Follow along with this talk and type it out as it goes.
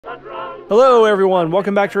Hello, everyone.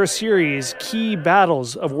 Welcome back to our series, Key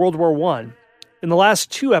Battles of World War I. In the last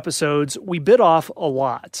two episodes, we bit off a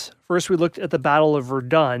lot. First, we looked at the Battle of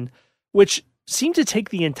Verdun, which seemed to take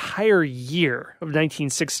the entire year of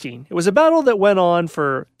 1916. It was a battle that went on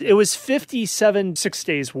it was 57 6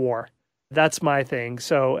 days war. That's my thing.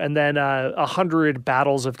 So, and then 100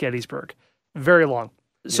 battles of Gettysburg. Very long.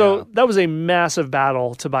 So That was a massive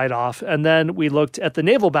battle to bite off. And then we looked at the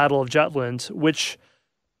naval battle of Jutland, which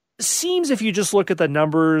seems, if you just look at the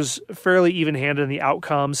numbers, fairly even-handed in the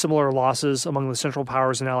outcome, similar losses among the Central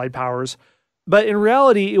Powers and Allied powers. But in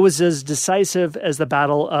reality, it was as decisive as the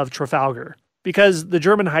Battle of Trafalgar, because the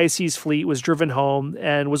German high seas fleet was driven home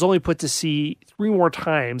and was only put to sea 3 more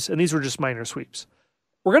times, and these were just minor sweeps.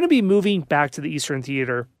 We're going to be moving back to the Eastern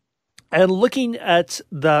Theater and looking at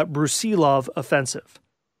the Brusilov offensive.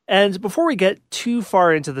 And before we get too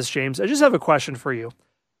far into this, James, I just have a question for you.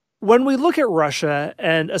 When we look at Russia,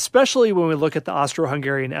 and especially when we look at the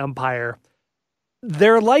Austro-Hungarian Empire,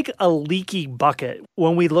 they're like a leaky bucket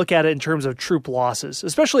when we look at it in terms of troop losses,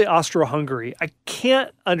 especially Austro-Hungary. I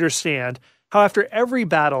can't understand how after every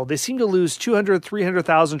battle, they seem to lose 200,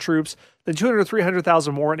 300,000 troops, then 200,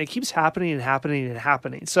 300,000 more, and it keeps happening and happening and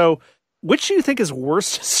happening. So which do you think is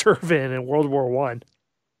worse to serve in World War I?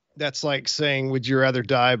 That's like saying, would you rather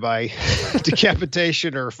die by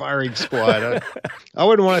decapitation or firing squad? I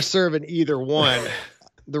wouldn't want to serve in either one.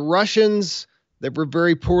 The Russians, they were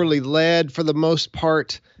very poorly led for the most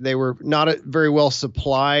part. They were not very well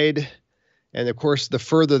supplied. And of course, the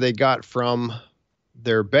further they got from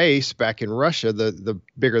their base back in Russia, the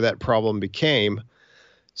bigger that problem became.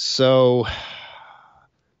 So,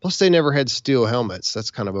 plus they never had steel helmets.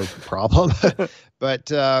 That's kind of a problem.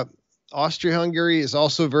 But Austria-Hungary is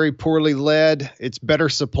also very poorly led. It's better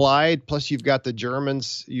supplied. Plus, you've got the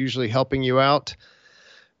Germans usually helping you out.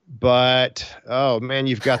 But, oh, man,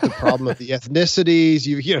 you've got the problem of the ethnicities.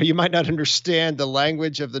 You might not understand the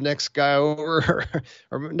language of the next guy over,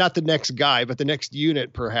 or not the next guy, but the next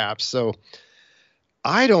unit, perhaps. So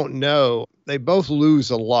I don't know. They both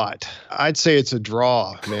lose a lot. I'd say it's a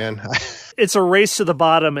draw, man. It's a race to the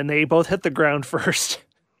bottom, and they both hit the ground first.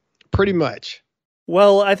 Pretty much.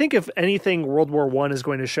 Well, I think if anything World War I is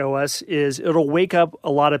going to show us is it'll wake up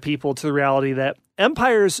a lot of people to the reality that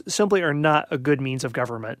empires simply are not a good means of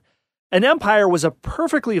government. An empire was a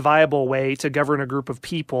perfectly viable way to govern a group of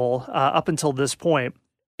people up until this point.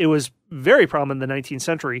 It was very prominent in the 19th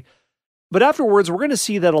century. But afterwards, we're going to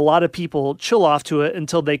see that a lot of people chill off to it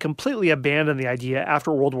until they completely abandon the idea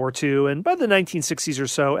after World War II. And by the 1960s or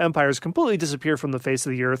so, empires completely disappear from the face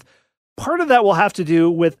of the earth. Part of that will have to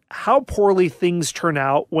do with how poorly things turn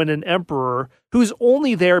out when an emperor, who's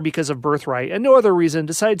only there because of birthright and no other reason,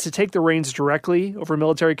 decides to take the reins directly over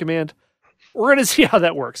military command. We're going to see how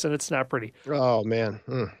that works, and it's not pretty. Oh, man.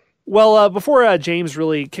 Well, before James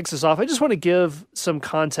really kicks us off, I just want to give some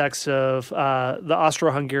context of the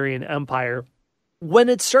Austro-Hungarian Empire. When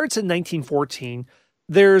it starts in 1914,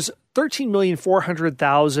 there's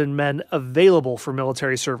 13,400,000 men available for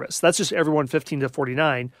military service. That's just everyone 15 to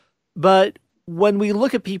 49. But when we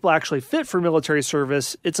look at people actually fit for military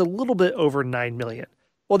service, it's a little bit over 9 million.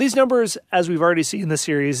 Well, these numbers, as we've already seen in the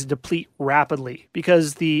series, deplete rapidly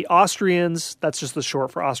because the Austrians, that's just the short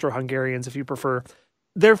for Austro-Hungarians if you prefer,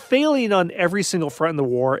 they're failing on every single front in the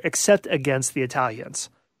war except against the Italians.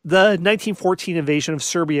 The 1914 invasion of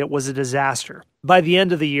Serbia was a disaster. By the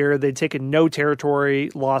end of the year, they'd taken no territory,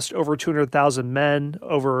 lost over 200,000 men,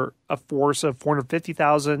 over a force of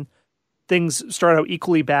 450,000. Things start out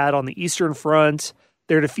equally bad on the Eastern Front.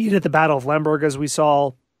 They're defeated at the Battle of Lemberg, as we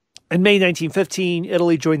saw. In May 1915,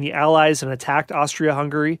 Italy joined the Allies and attacked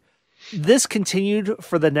Austria-Hungary. This continued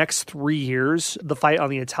for the next 3 years, the fight on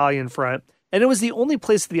the Italian front. And it was the only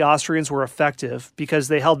place the Austrians were effective because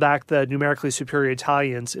they held back the numerically superior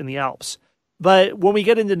Italians in the Alps. But when we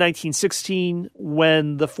get into 1916,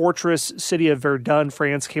 when the fortress city of Verdun,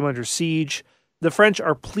 France, came under siege, the French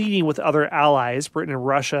are pleading with other allies, Britain and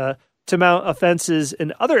Russia, to mount offenses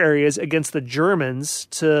in other areas against the Germans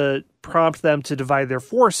to prompt them to divide their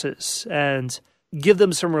forces and give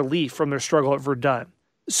them some relief from their struggle at Verdun.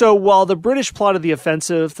 So while the British plotted the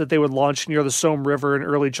offensive that they would launch near the Somme River in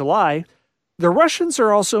early July, the Russians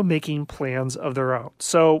are also making plans of their own.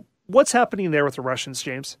 So what's happening there with the Russians,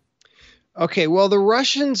 James? Okay, well, the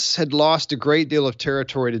Russians had lost a great deal of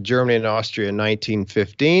territory to Germany and Austria in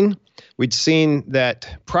 1915. We'd seen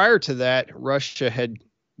that prior to that, Russia had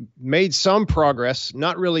made some progress,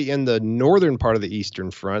 not really in the northern part of the Eastern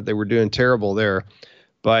Front. They were doing terrible there.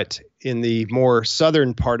 But in the more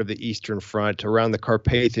southern part of the Eastern Front, around the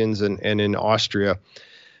Carpathians and in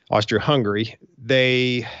Austria-Hungary,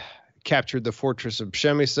 they captured the fortress of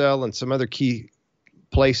Przemysl and some other key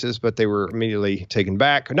places, but they were immediately taken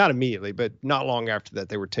back. Or not immediately, but not long after that,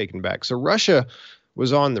 they were taken back. So Russia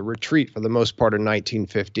was on the retreat for the most part of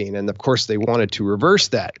 1915. And of course, they wanted to reverse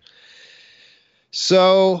that.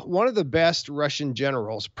 So one of the best Russian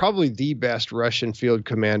generals, probably the best Russian field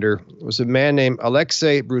commander, was a man named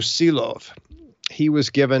Alexei Brusilov. He was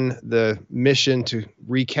given the mission to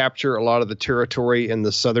recapture a lot of the territory in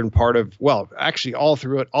the southern part of, well, actually all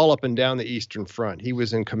through it, all up and down the Eastern Front. He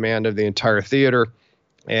was in command of the entire theater,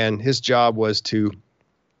 and his job was to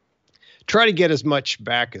try to get as much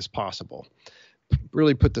back as possible,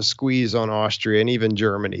 really put the squeeze on Austria and even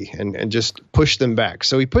Germany and just push them back.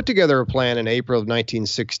 So he put together a plan in April of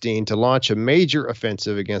 1916 to launch a major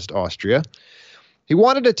offensive against Austria. He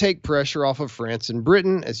wanted to take pressure off of France and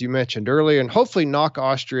Britain, as you mentioned earlier, and hopefully knock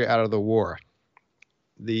Austria out of the war.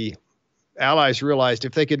 The Allies realized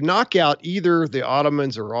if they could knock out either the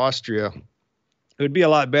Ottomans or Austria, it would be a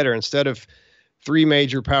lot better. Instead of 3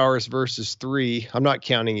 major powers versus 3, I'm not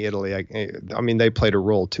counting Italy. I mean, they played a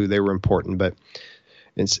role too. They were important, but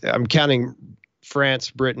I'm counting France,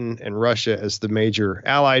 Britain, and Russia as the major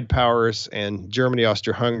allied powers, and Germany,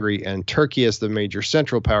 Austria-Hungary, and Turkey as the major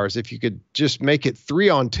central powers. If you could just make it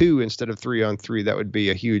 3-on-2 instead of 3-on-3, that would be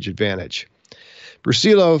a huge advantage.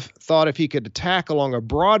 Brusilov thought if he could attack along a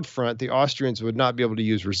broad front, the Austrians would not be able to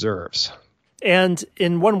use reserves. And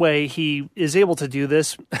in one way, he is able to do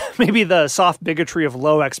this, maybe the soft bigotry of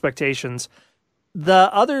low expectations. The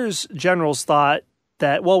others generals thought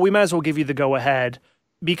that, well, we might as well give you the go-ahead,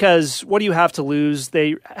 because what do you have to lose?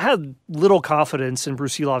 They had little confidence in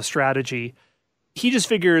Brusilov's strategy. He just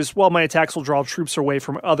figures, well, my attacks will draw troops away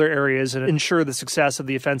from other areas and ensure the success of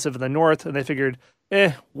the offensive in the north. And they figured,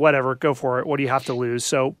 whatever, go for it. What do you have to lose?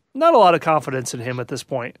 So not a lot of confidence in him at this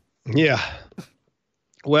point. Yeah.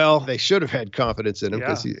 Well, they should have had confidence in him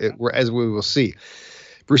because, as we will see.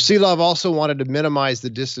 Brusilov also wanted to minimize the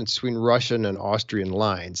distance between Russian and Austrian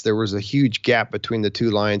lines. There was a huge gap between the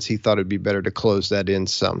two lines. He thought it'd be better to close that in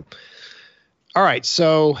some. All right,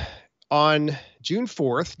 so on June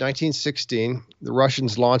 4th, 1916, the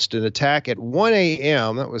Russians launched an attack at 1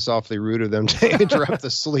 a.m. That was awfully rude of them to interrupt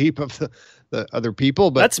the sleep of the other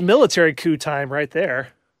people. But that's military coup time right there.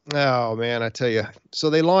 Oh, man, I tell you. So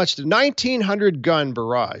they launched a 1,900 gun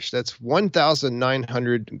barrage. That's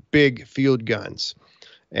 1,900 big field guns.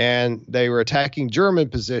 And they were attacking German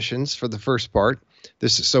positions for the first part.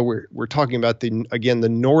 So we're talking about the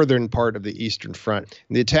northern part of the Eastern Front.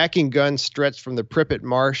 And the attacking guns stretched from the Pripyat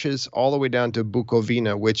marshes all the way down to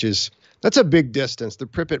Bukovina, that's a big distance. The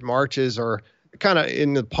Pripyat marshes are kind of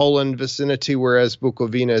in the Poland vicinity, whereas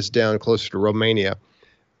Bukovina is down closer to Romania.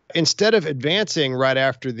 Instead of advancing right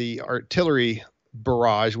after the artillery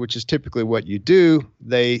barrage, which is typically what you do,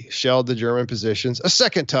 they shelled the German positions a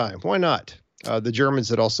second time. Why not? The Germans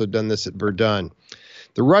had also done this at Verdun.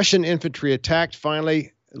 The Russian infantry attacked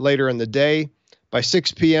finally later in the day. By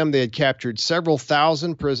 6 p.m., they had captured several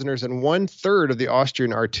thousand prisoners and 1/3 of the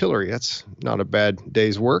Austrian artillery. That's not a bad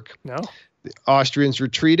day's work. No. The Austrians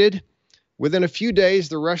retreated. Within a few days,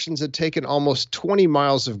 the Russians had taken almost 20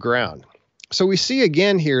 miles of ground. So we see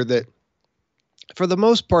again here that for the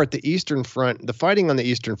most part, the Eastern Front, the fighting on the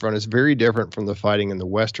Eastern Front is very different from the fighting in the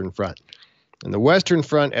Western Front. In the Western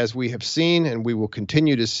Front, as we have seen and we will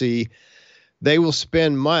continue to see, they will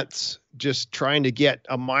spend months just trying to get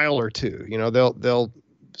a mile or two. You know, they'll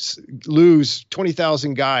lose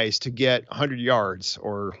 20,000 guys to get 100 yards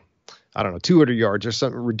or, 200 yards or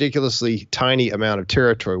some ridiculously tiny amount of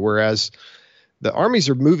territory, whereas the armies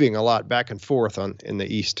are moving a lot back and forth in the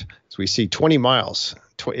East. So we see 20 miles.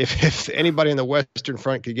 If anybody in the Western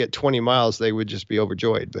Front could get 20 miles, they would just be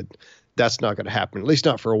overjoyed. But that's not going to happen, at least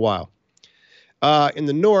not for a while. In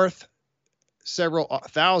the north, several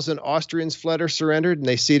thousand Austrians fled or surrendered, and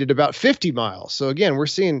they ceded about 50 miles. So again, we're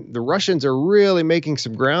seeing the Russians are really making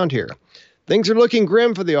some ground here. Things are looking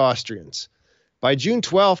grim for the Austrians. By June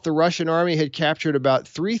 12th, the Russian army had captured about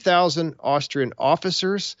 3,000 Austrian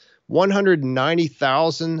officers,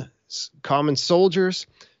 190,000 common soldiers,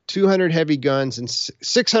 200 heavy guns, and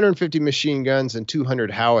 650 machine guns, and 200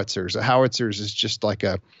 howitzers. A howitzers is just like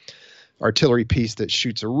a artillery piece that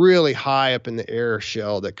shoots a really high up in the air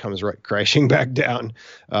shell that comes right crashing back down.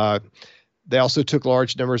 They also took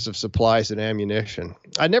large numbers of supplies and ammunition.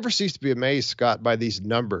 I never cease to be amazed, Scott, by these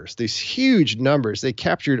numbers, these huge numbers. They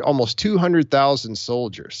captured almost 200,000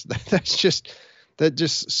 soldiers. That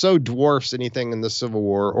just so dwarfs anything in the Civil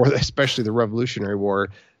War, or especially the Revolutionary War.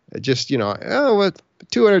 Just,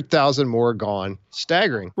 200,000 more gone.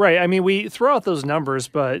 Staggering. Right. I mean, we throw out those numbers,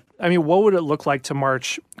 but I mean, what would it look like to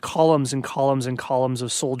march columns and columns and columns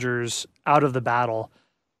of soldiers out of the battle?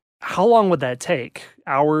 How long would that take?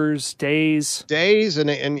 Hours, days? Days, and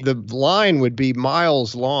the line would be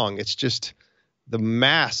miles long. It's just the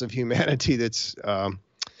mass of humanity that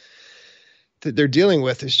they're dealing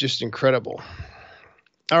with is just incredible.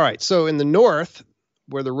 All right, so in the north,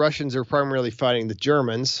 where the Russians are primarily fighting the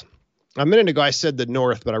Germans, a minute ago I said the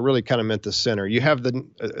north, but I really kind of meant the center. You have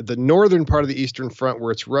the northern part of the Eastern Front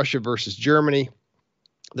where it's Russia versus Germany,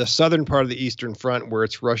 the southern part of the Eastern Front where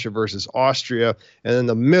it's Russia versus Austria, and in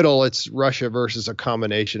the middle it's Russia versus a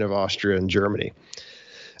combination of Austria and Germany.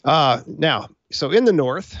 Now, so in the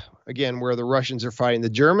north, again, where the Russians are fighting the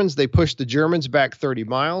Germans, they push the Germans back 30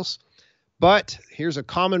 miles. But here's a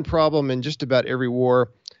common problem in just about every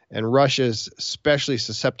war, and Russia is especially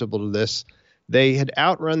susceptible to this. They had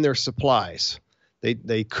outrun their supplies.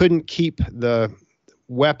 They couldn't keep the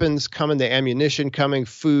weapons coming, the ammunition coming,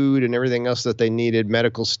 food and everything else that they needed,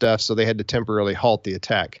 medical stuff, so they had to temporarily halt the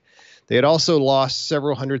attack. They had also lost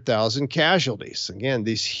several 100,000 casualties. Again,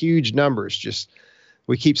 these huge numbers, just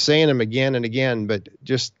we keep saying them again and again, but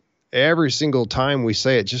just every single time we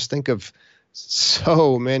say it, just think of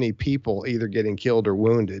so many people either getting killed or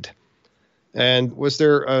wounded. And was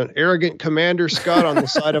there an arrogant commander, Scott, on the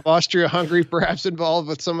side of Austria-Hungary perhaps involved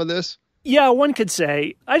with some of this? Yeah, one could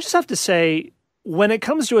say. I just have to say, when it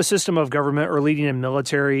comes to a system of government or leading a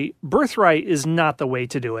military, birthright is not the way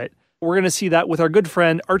to do it. We're going to see that with our good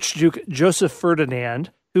friend Archduke Joseph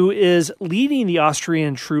Ferdinand, who is leading the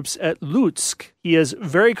Austrian troops at Lutsk. He is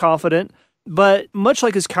very confident, but much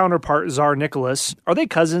like his counterpart, Tsar Nicholas, are they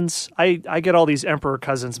cousins? I get all these emperor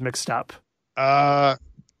cousins mixed up.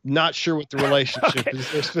 Not sure what the relationship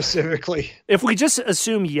is there specifically. If we just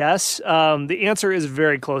assume yes, the answer is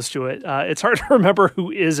very close to it. It's hard to remember who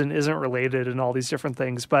is and isn't related and all these different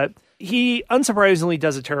things, but he unsurprisingly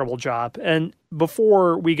does a terrible job. And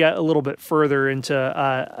before we get a little bit further into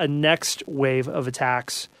a next wave of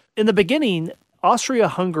attacks, in the beginning,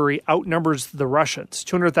 Austria-Hungary outnumbers the Russians,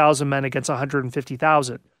 200,000 men against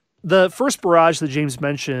 150,000. The first barrage that James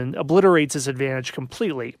mentioned obliterates this advantage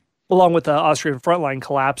completely, along with the Austrian front line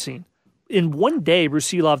collapsing. In one day,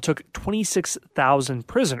 Brusilov took 26,000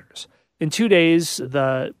 prisoners. In 2 days,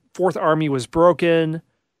 the Fourth Army was broken,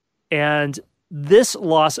 and this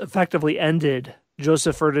loss effectively ended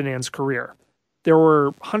Joseph Ferdinand's career. There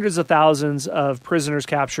were hundreds of thousands of prisoners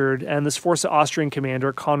captured, and this forced the Austrian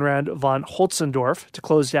commander Konrad von Holzendorf to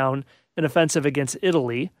close down an offensive against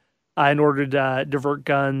Italy in order to divert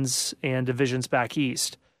guns and divisions back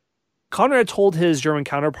east. Konrad told his German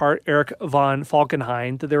counterpart, Erich von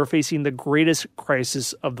Falkenhayn, that they were facing the greatest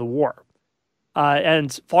crisis of the war. And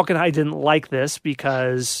Falkenhayn didn't like this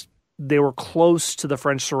because they were close to the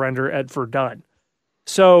French surrender at Verdun.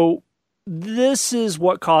 So this is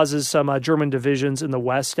what causes some German divisions in the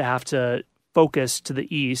west to have to focus to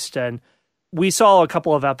the east. And we saw a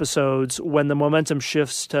couple of episodes when the momentum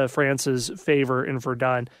shifts to France's favor in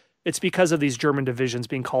Verdun. It's because of these German divisions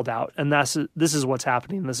being called out. And this is what's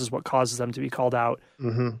happening. This is what causes them to be called out.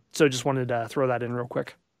 Mm-hmm. So just wanted to throw that in real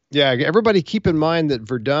quick. Yeah, everybody keep in mind that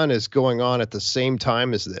Verdun is going on at the same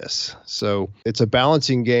time as this. So it's a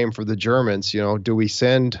balancing game for the Germans. You know, do we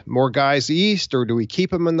send more guys east or do we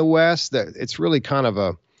keep them in the west? That it's really kind of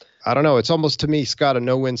I don't know. It's almost to me, Scott, a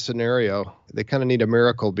no-win scenario. They kind of need a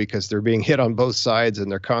miracle because they're being hit on both sides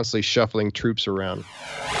and they're constantly shuffling troops around.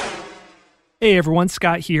 Hey everyone,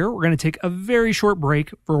 Scott here. We're going to take a very short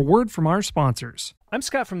break for a word from our sponsors. I'm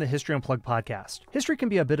Scott from the History Unplugged podcast. History can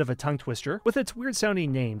be a bit of a tongue twister with its weird-sounding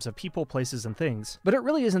names of people, places, and things, but it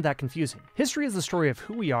really isn't that confusing. History is the story of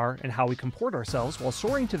who we are and how we comport ourselves while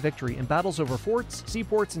soaring to victory in battles over forts,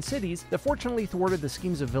 seaports, and cities that fortunately thwarted the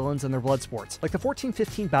schemes of villains and their blood sports, like the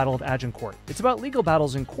 1415 Battle of Agincourt. It's about legal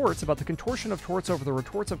battles in courts, about the contortion of torts over the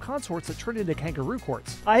retorts of consorts that turned into kangaroo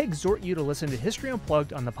courts. I exhort you to listen to History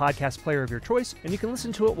Unplugged on the podcast player of your choice, and you can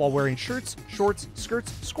listen to it while wearing shirts, shorts,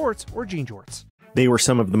 skirts, skirts, or jean jorts. They were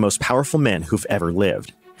some of the most powerful men who've ever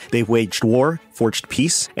lived. They waged war, forged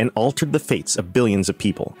peace, and altered the fates of billions of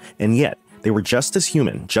people. And yet, they were just as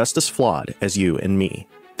human, just as flawed as you and me.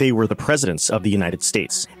 They were the presidents of the United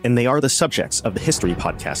States, and they are the subjects of the history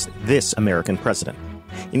podcast, This American President.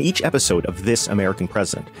 In each episode of This American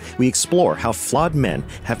President, we explore how flawed men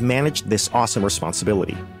have managed this awesome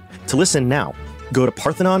responsibility. To listen now, go to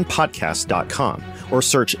ParthenonPodcast.com or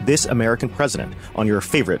search This American President on your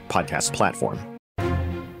favorite podcast platform.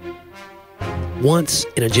 Once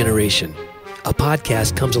in a generation, a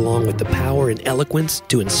podcast comes along with the power and eloquence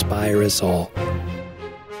to inspire us all.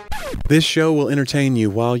 This show will entertain you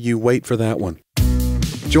while you wait for that one.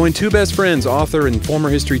 Join two best friends, author and former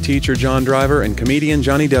history teacher John Driver and comedian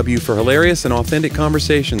Johnny W. for hilarious and authentic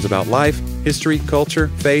conversations about life, history, culture,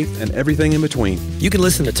 faith, and everything in between. You can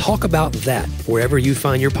listen to Talk About That wherever you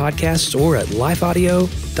find your podcasts or at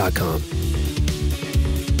lifeaudio.com.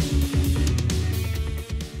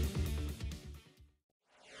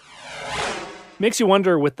 Makes you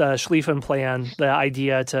wonder with the Schlieffen Plan, the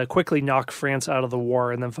idea to quickly knock France out of the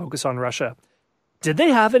war and then focus on Russia. Did they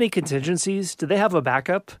have any contingencies? Did they have a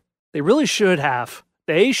backup? They really should have.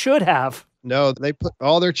 They should have. No, they put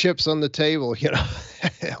all their chips on the table,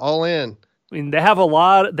 all in. I mean, they have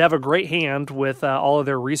a great hand with all of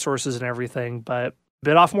their resources and everything, but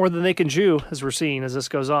bit off more than they can chew, as we're seeing as this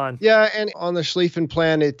goes on. Yeah, and on the Schlieffen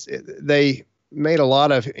Plan, they made a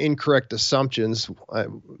lot of incorrect assumptions.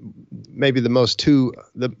 Maybe the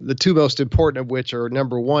two most important of which are,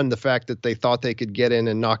 number one, the fact that they thought they could get in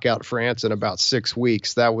and knock out France in about 6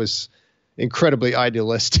 weeks. That was incredibly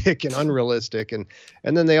idealistic and unrealistic. And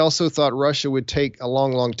then they also thought Russia would take a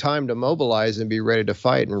long, long time to mobilize and be ready to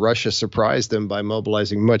fight. And Russia surprised them by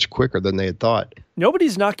mobilizing much quicker than they had thought.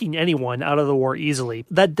 Nobody's knocking anyone out of the war easily.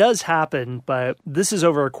 That does happen, but this is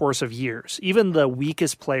over a course of years. Even the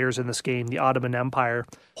weakest players in this game, the Ottoman Empire,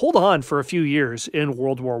 hold on for a few years in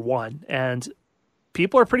World War I. And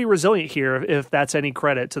people are pretty resilient here, if that's any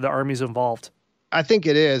credit to the armies involved. I think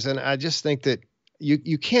it is. And I just think that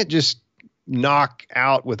you can't just knock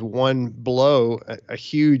out with one blow a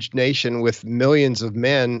huge nation with millions of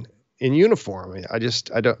men in uniform. I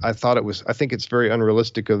think it's very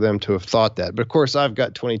unrealistic of them to have thought that. But of course, I've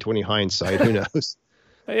got 20/20 hindsight. Who knows?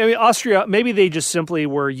 I mean, Austria, maybe they just simply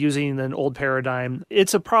were using an old paradigm.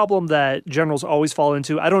 It's a problem that generals always fall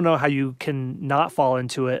into. I don't know how you can not fall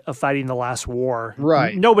into it of fighting the last war.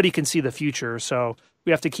 Right. Nobody can see the future, so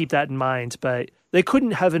we have to keep that in mind. But they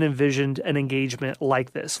couldn't have envisioned an engagement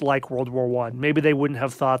like this, like World War I. Maybe they wouldn't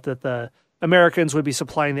have thought that the Americans would be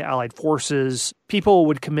supplying the Allied forces. People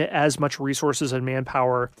would commit as much resources and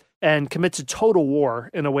manpower and commit to total war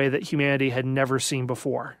in a way that humanity had never seen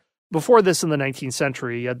before. Before this in the 19th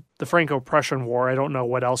century, you had the Franco-Prussian War. I don't know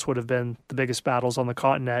what else would have been the biggest battles on the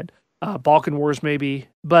continent. Balkan Wars maybe,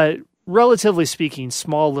 but relatively speaking,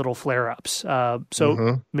 small little flare-ups.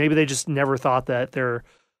 Maybe they just never thought that their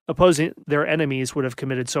enemies would have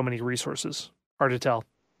committed so many resources. Hard to tell.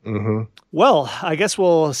 Mm-hmm. Well, I guess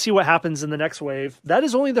we'll see what happens in the next wave. That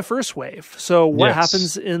is only the first wave. So what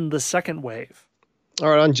happens in the second wave? All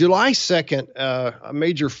right. On July 2nd, a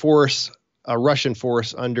major force, a Russian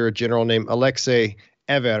force under a general named Alexei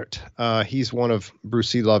Evert, he's one of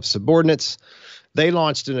Brusilov's subordinates. They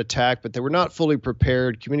launched an attack, but they were not fully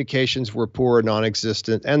prepared. Communications were poor or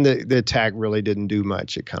non-existent, and the attack really didn't do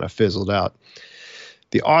much. It kind of fizzled out.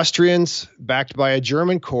 The Austrians, backed by a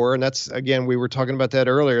German corps, and that's, again, we were talking about that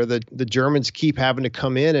earlier, the Germans keep having to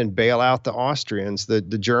come in and bail out the Austrians. The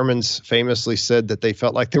Germans famously said that they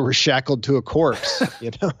felt like they were shackled to a corpse,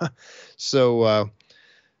 So,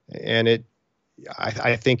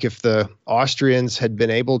 I think if the Austrians had been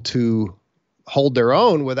able to hold their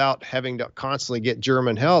own without having to constantly get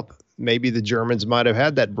German help, maybe the Germans might have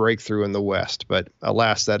had that breakthrough in the West, but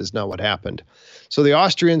alas, that is not what happened. So the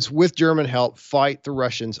Austrians, with German help, fight the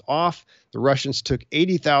Russians off. The Russians took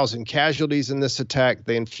 80,000 casualties in this attack.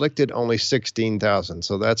 They inflicted only 16,000.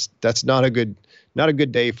 So that's not a good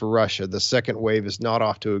day for Russia. The second wave is not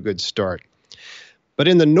off to a good start. But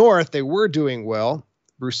in the north, they were doing well.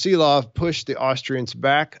 Brusilov pushed the Austrians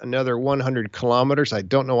back another 100 kilometers. I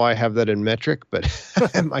don't know why I have that in metric, but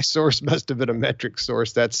my source must have been a metric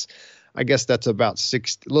source. I guess that's about a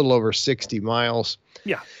little over 60 miles.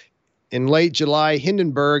 Yeah. In late July,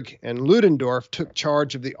 Hindenburg and Ludendorff took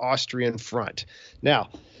charge of the Austrian front. Now,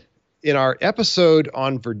 in our episode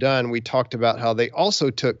on Verdun, we talked about how they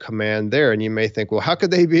also took command there. And you may think, well, how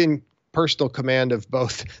could they be in personal command of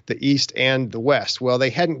both the East and the West? Well, they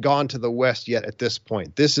hadn't gone to the West yet at this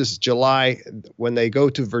point. This is July. When they go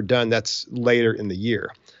to Verdun, that's later in the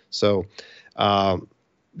year. So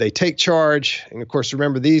they take charge. And of course,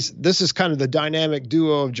 remember, this is kind of the dynamic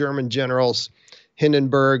duo of German generals.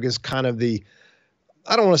 Hindenburg is kind of I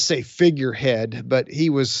don't want to say figurehead, but he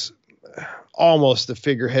was almost the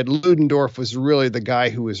figurehead. Ludendorff was really the guy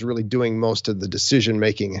who was really doing most of the decision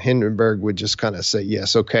making, and Hindenburg would just kind of say,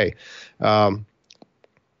 yes, okay. But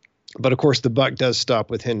of course, the buck does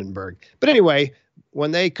stop with Hindenburg. But anyway,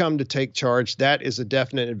 when they come to take charge, that is a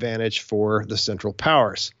definite advantage for the Central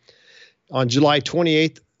Powers. On July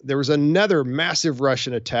 28th, there was another massive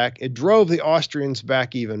Russian attack. It drove the Austrians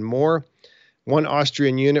back even more. One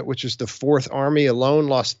Austrian unit, which was the Fourth Army alone,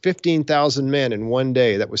 lost 15,000 men in one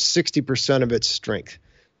day. That was 60% of its strength.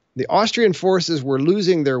 The Austrian forces were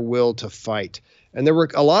losing their will to fight. And there were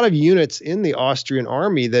a lot of units in the Austrian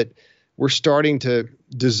army that were starting to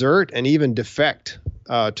desert and even defect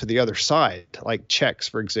to the other side, like Czechs,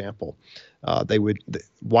 for example.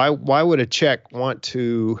 Why would a Czech want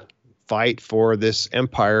to fight for this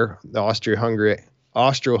empire, the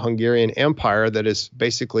Austro-Hungarian Empire, that is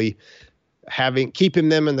basically keeping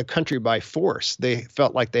them in the country by force? They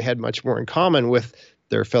felt like they had much more in common with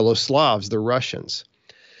their fellow Slavs, the Russians.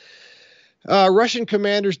 Russian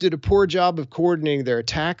commanders did a poor job of coordinating their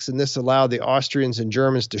attacks, and this allowed the Austrians and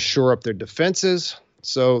Germans to shore up their defenses.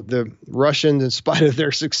 So the Russians, in spite of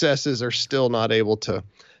their successes, are still not able to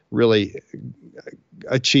really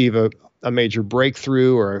achieve a major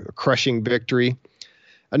breakthrough or a crushing victory.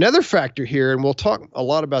 Another factor here, and we'll talk a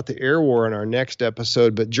lot about the air war in our next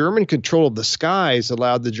episode, but German control of the skies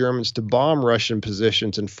allowed the Germans to bomb Russian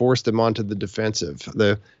positions and force them onto the defensive.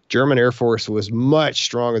 The German Air Force was much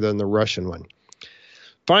stronger than the Russian one.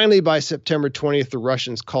 Finally, by September 20th, the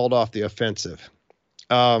Russians called off the offensive.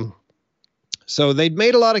 So they'd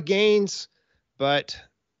made a lot of gains, but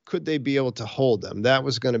could they be able to hold them? That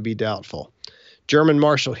was going to be doubtful. German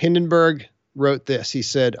Marshal Hindenburg wrote this. He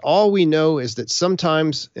said, "All we know is that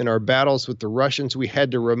sometimes in our battles with the Russians, we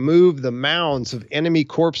had to remove the mounds of enemy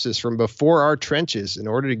corpses from before our trenches in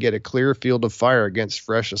order to get a clear field of fire against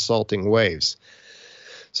fresh assaulting waves."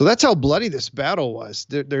 So that's how bloody this battle was.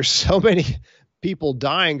 There's so many people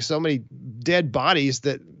dying, so many dead bodies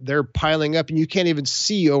that they're piling up, and you can't even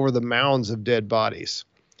see over the mounds of dead bodies.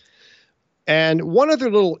 And one other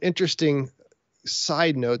little interesting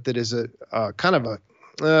side note that is a kind of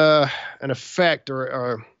an effect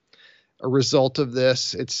or a result of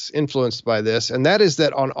this, it's influenced by this, and that is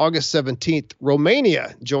that on August 17th,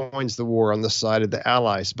 Romania joins the war on the side of the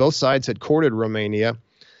Allies. Both sides had courted Romania.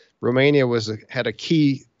 Romania had a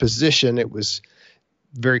key position. It was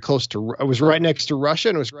very close to, it was right next to Russia,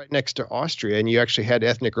 and it was right next to Austria, and you actually had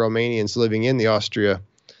ethnic Romanians living in the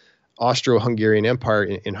Austro-Hungarian Empire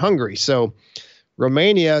in Hungary. So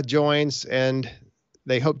Romania joins, and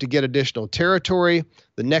they hope to get additional territory.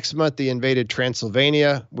 The next month, they invaded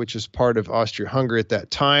Transylvania, which is part of Austria-Hungary at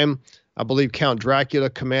that time. I believe Count Dracula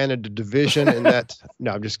commanded a division in that.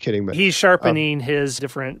 No, I'm just kidding. But he's sharpening his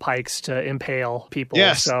different pikes to impale people.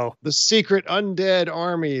 Yes, so the secret undead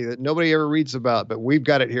army that nobody ever reads about, but we've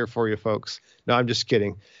got it here for you, folks. No, I'm just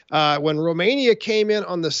kidding. When Romania came in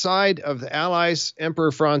on the side of the Allies,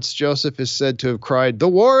 Emperor Franz Joseph is said to have cried, "The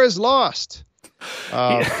war is lost."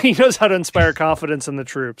 He knows how to inspire confidence in the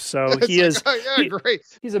troops. So great.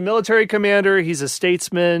 He's a military commander. He's a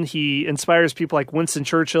statesman. He inspires people like Winston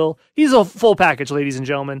Churchill. He's a full package, ladies and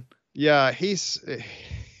gentlemen. Yeah, he's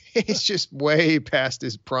just way past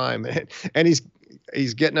his prime, and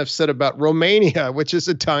he's getting upset about Romania, which is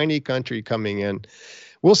a tiny country coming in.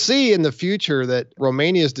 We'll see in the future that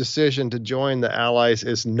Romania's decision to join the Allies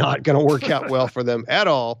is not going to work out well for them at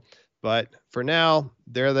all. But for now,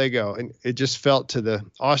 there they go. And it just felt to the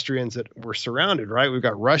Austrians that we're surrounded, right? We've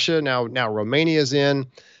got Russia, now Romania's in.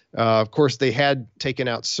 Of course, they had taken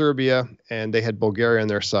out Serbia, and they had Bulgaria on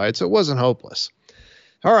their side, so it wasn't hopeless.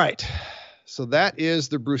 All right, so that is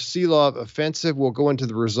the Brusilov offensive. We'll go into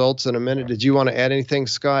the results in a minute. Did you want to add anything,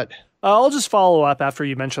 Scott? I'll just follow up after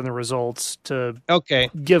you mention the results to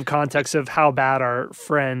give context of how bad our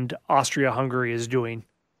friend Austria-Hungary is doing.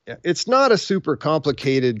 Yeah, it's not a super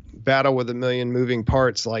complicated battle with a million moving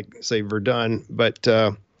parts like, say, Verdun, but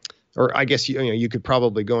or I guess you could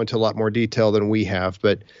probably go into a lot more detail than we have,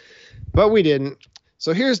 but we didn't.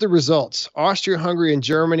 So here's the results. Austria-Hungary and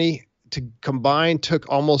Germany combined took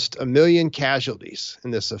almost 1 million casualties in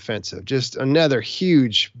this offensive. Just another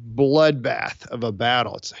huge bloodbath of a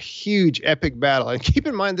battle. It's a huge, epic battle. And keep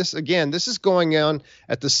in mind this is going on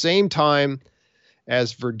at the same time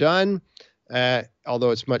as Verdun,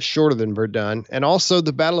 although it's much shorter than Verdun, and also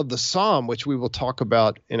the Battle of the Somme, which we will talk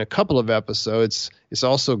about in a couple of episodes, is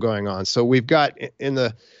also going on. So we've got in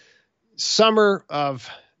the summer of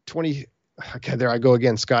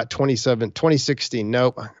 2016.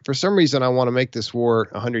 Nope. For some reason, I want to make this war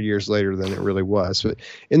 100 years later than it really was. But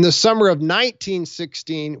in the summer of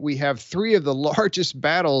 1916, we have 3 of the largest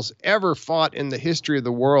battles ever fought in the history of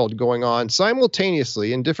the world going on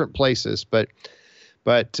simultaneously in different places. But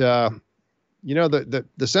the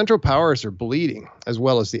Central Powers are bleeding as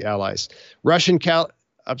well as the Allies. Russian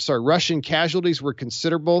casualties were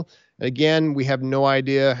considerable. Again, we have no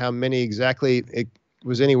idea how many exactly. It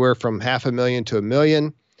was anywhere from 500,000 to 1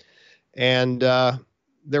 million. And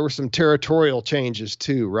there were some territorial changes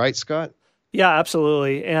too, right, Scott? Yeah,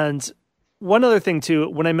 absolutely. And one other thing too,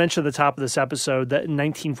 when I mentioned at the top of this episode that in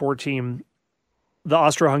 1914, the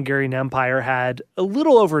Austro-Hungarian Empire had a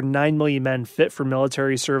little over 9 million men fit for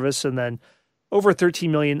military service and then over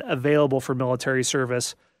 13 million available for military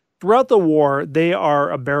service. throughout the war, they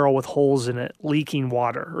are a barrel with holes in it, leaking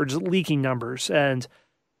water, or just leaking numbers. And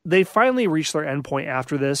they finally reached their endpoint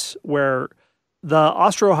after this, where the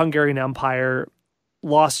Austro-Hungarian Empire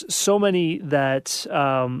lost so many that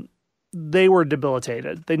they were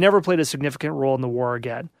debilitated. They never played a significant role in the war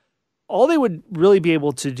again. All they would really be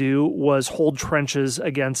able to do was hold trenches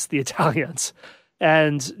against the Italians.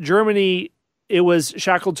 And Germany, it was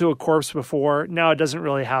shackled to a corpse before. Now it doesn't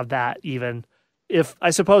really have that even. If I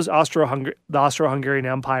suppose the Austro-Hungarian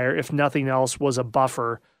Empire, if nothing else, was a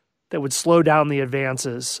buffer that would slow down the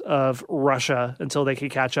advances of Russia until they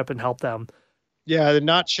could catch up and help them. Yeah, they're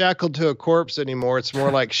not shackled to a corpse anymore. It's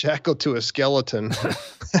more like shackled to a skeleton.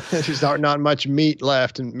 There's not much meat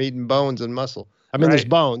left, and meat and bones and muscle. I mean, There's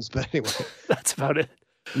bones, but anyway. That's about it.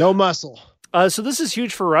 No muscle. So this is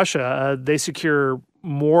huge for Russia. They secure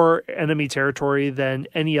more enemy territory than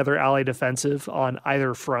any other Allied offensive on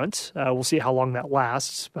either front. We'll see how long that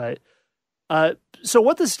lasts. But so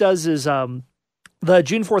what this does is the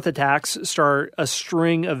June 4th attacks start a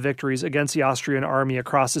string of victories against the Austrian army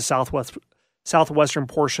across the southwestern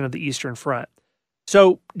portion of the Eastern Front.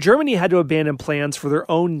 So Germany had to abandon plans for their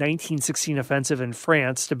own 1916 offensive in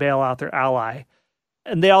France to bail out their ally.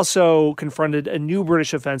 And they also confronted a new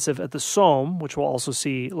British offensive at the Somme, which we'll also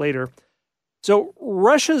see later. So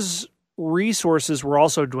Russia's resources were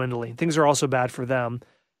also dwindling. Things are also bad for them.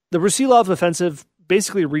 The Brusilov offensive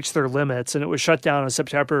basically reached their limits, and it was shut down on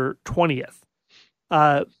September 20th.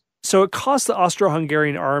 So it cost the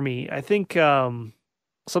Austro-Hungarian army, I think, something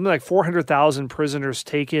like 400,000 prisoners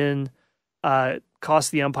taken,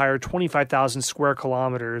 cost the empire 25,000 square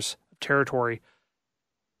kilometers of territory.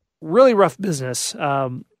 Really rough business.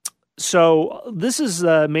 So this is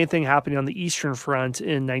the main thing happening on the Eastern Front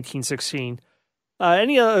in 1916.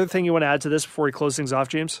 Any other thing you want to add to this before we close things off,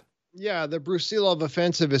 James? Yeah, the Brusilov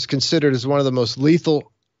offensive is considered as one of the most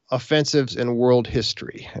lethal offensives in world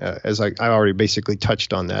history, as I already basically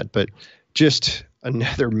touched on that, but just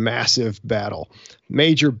another massive battle.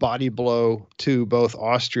 Major body blow to both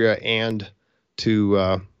Austria and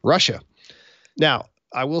to Russia. Now,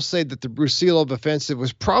 I will say that the Brusilov offensive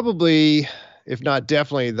was probably, if not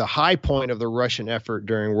definitely, the high point of the Russian effort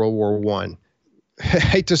during World War I. I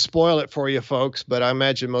hate to spoil it for you folks, but I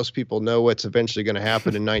imagine most people know what's eventually going to happen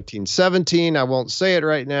in 1917. I won't say it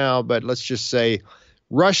right now, but let's just say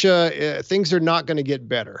Russia, things are not going to get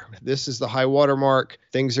better. This is the high water mark.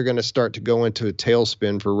 Things are going to start to go into a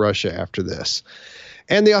tailspin for Russia after this.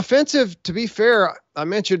 And the offensive, to be fair, I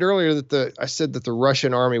mentioned earlier that I said that the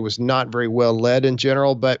Russian army was not very well led in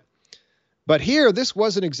general, but here, this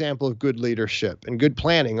was an example of good leadership and good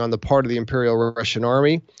planning on the part of the Imperial Russian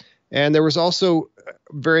Army. And there was also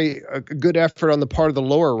a good effort on the part of the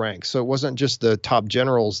lower ranks. So it wasn't just the top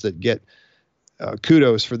generals that get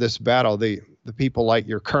kudos for this battle. The people like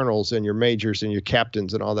your colonels and your majors and your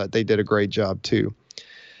captains and all that, they did a great job too.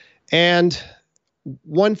 And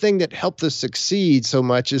one thing that helped us succeed so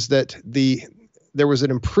much is that there was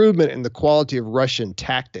an improvement in the quality of Russian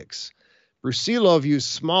tactics. Brusilov used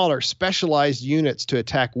smaller, specialized units to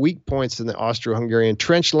attack weak points in the Austro-Hungarian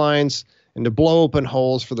trench lines and to blow open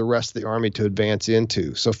holes for the rest of the army to advance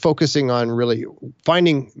into. So focusing on really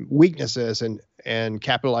finding weaknesses and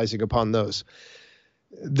capitalizing upon those.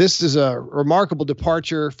 This is a remarkable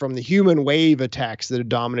departure from the human wave attacks that had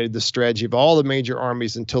dominated the strategy of all the major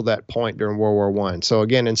armies until that point during World War I. So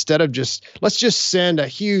again, instead of let's just send a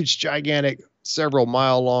huge, gigantic, several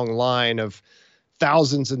mile long line of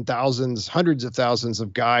thousands and thousands, hundreds of thousands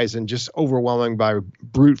of guys and just overwhelming by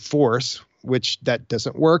brute force, which that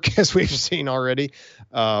doesn't work, as we've seen already.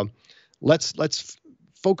 Let's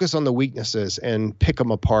focus on the weaknesses and pick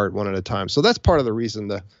them apart one at a time. So that's part of the reason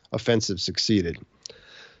the offensive succeeded.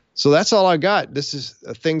 So that's all I got.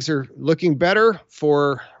 Things are looking better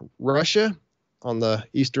for Russia on the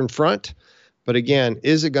Eastern Front. But again,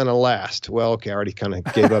 is it going to last? Well, okay, I already kind of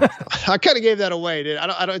gave up. I kind of gave that away.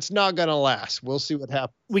 It's not going to last. We'll see what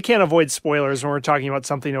happens. We can't avoid spoilers when we're talking about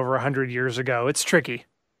something over 100 years ago. It's tricky.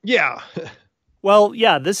 Yeah. Well,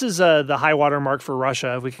 yeah, this is the high water mark for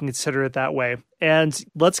Russia, if we can consider it that way. And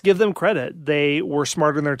let's give them credit. They were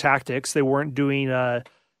smart in their tactics. They weren't doing a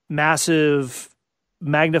massive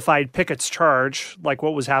magnified Pickett's charge like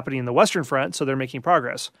what was happening in the Western Front, so they're making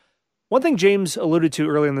progress. One thing James alluded to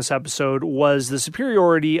earlier in this episode was the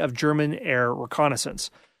superiority of German air reconnaissance.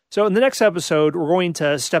 So in the next episode, we're going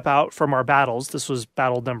to step out from our battles. This was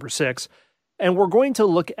battle number 6. And we're going to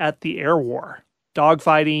look at the air war,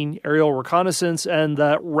 dogfighting, aerial reconnaissance, and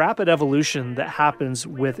the rapid evolution that happens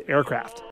with aircraft.